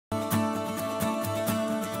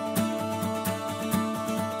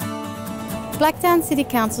Blacktown City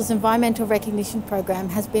Council's Environmental Recognition Program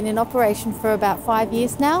has been in operation for about 5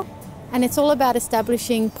 years now, and it's all about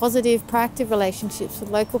establishing positive, proactive relationships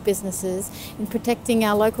with local businesses in protecting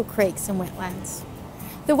our local creeks and wetlands.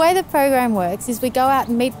 The way the program works is we go out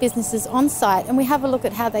and meet businesses on site and we have a look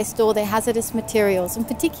at how they store their hazardous materials, in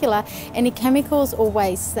particular any chemicals or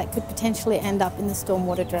wastes that could potentially end up in the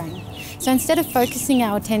stormwater drain. So instead of focusing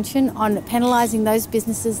our attention on penalising those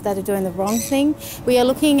businesses that are doing the wrong thing, we are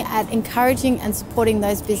looking at encouraging and supporting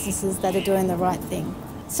those businesses that are doing the right thing.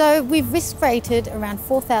 So we've risk rated around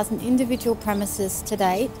 4,000 individual premises to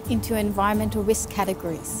date into environmental risk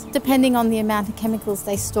categories, depending on the amount of chemicals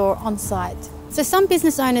they store on site. So some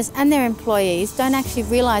business owners and their employees don't actually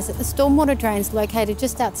realise that the stormwater drains located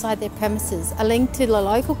just outside their premises are linked to the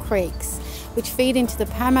local creeks, which feed into the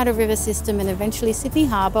Parramatta River system and eventually Sydney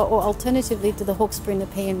Harbour, or alternatively to the Hawkesbury and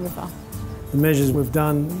Nepean River. The measures we've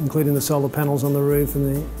done, including the solar panels on the roof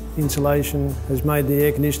and the insulation, has made the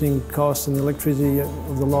air conditioning costs and the electricity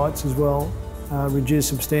of the lights as well reduce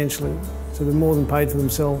substantially. So they're more than paid for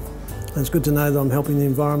themselves. And it's good to know that I'm helping the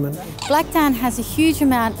environment. Blacktown has a huge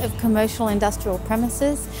amount of commercial industrial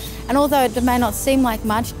premises, and although it may not seem like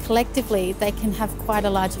much, collectively they can have quite a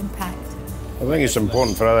large impact. I think it's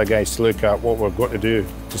important for other guys to look at what we've got to do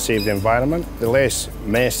to save the environment. The less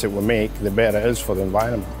mess that we make, the better it is for the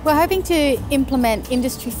environment. We're hoping to implement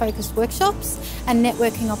industry-focused workshops and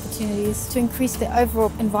networking opportunities to increase the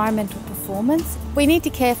overall environmental performance. We need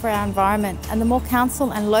to care for our environment, and the more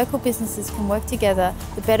council and local businesses can work together,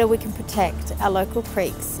 the better we can protect our local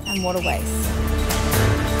creeks and waterways.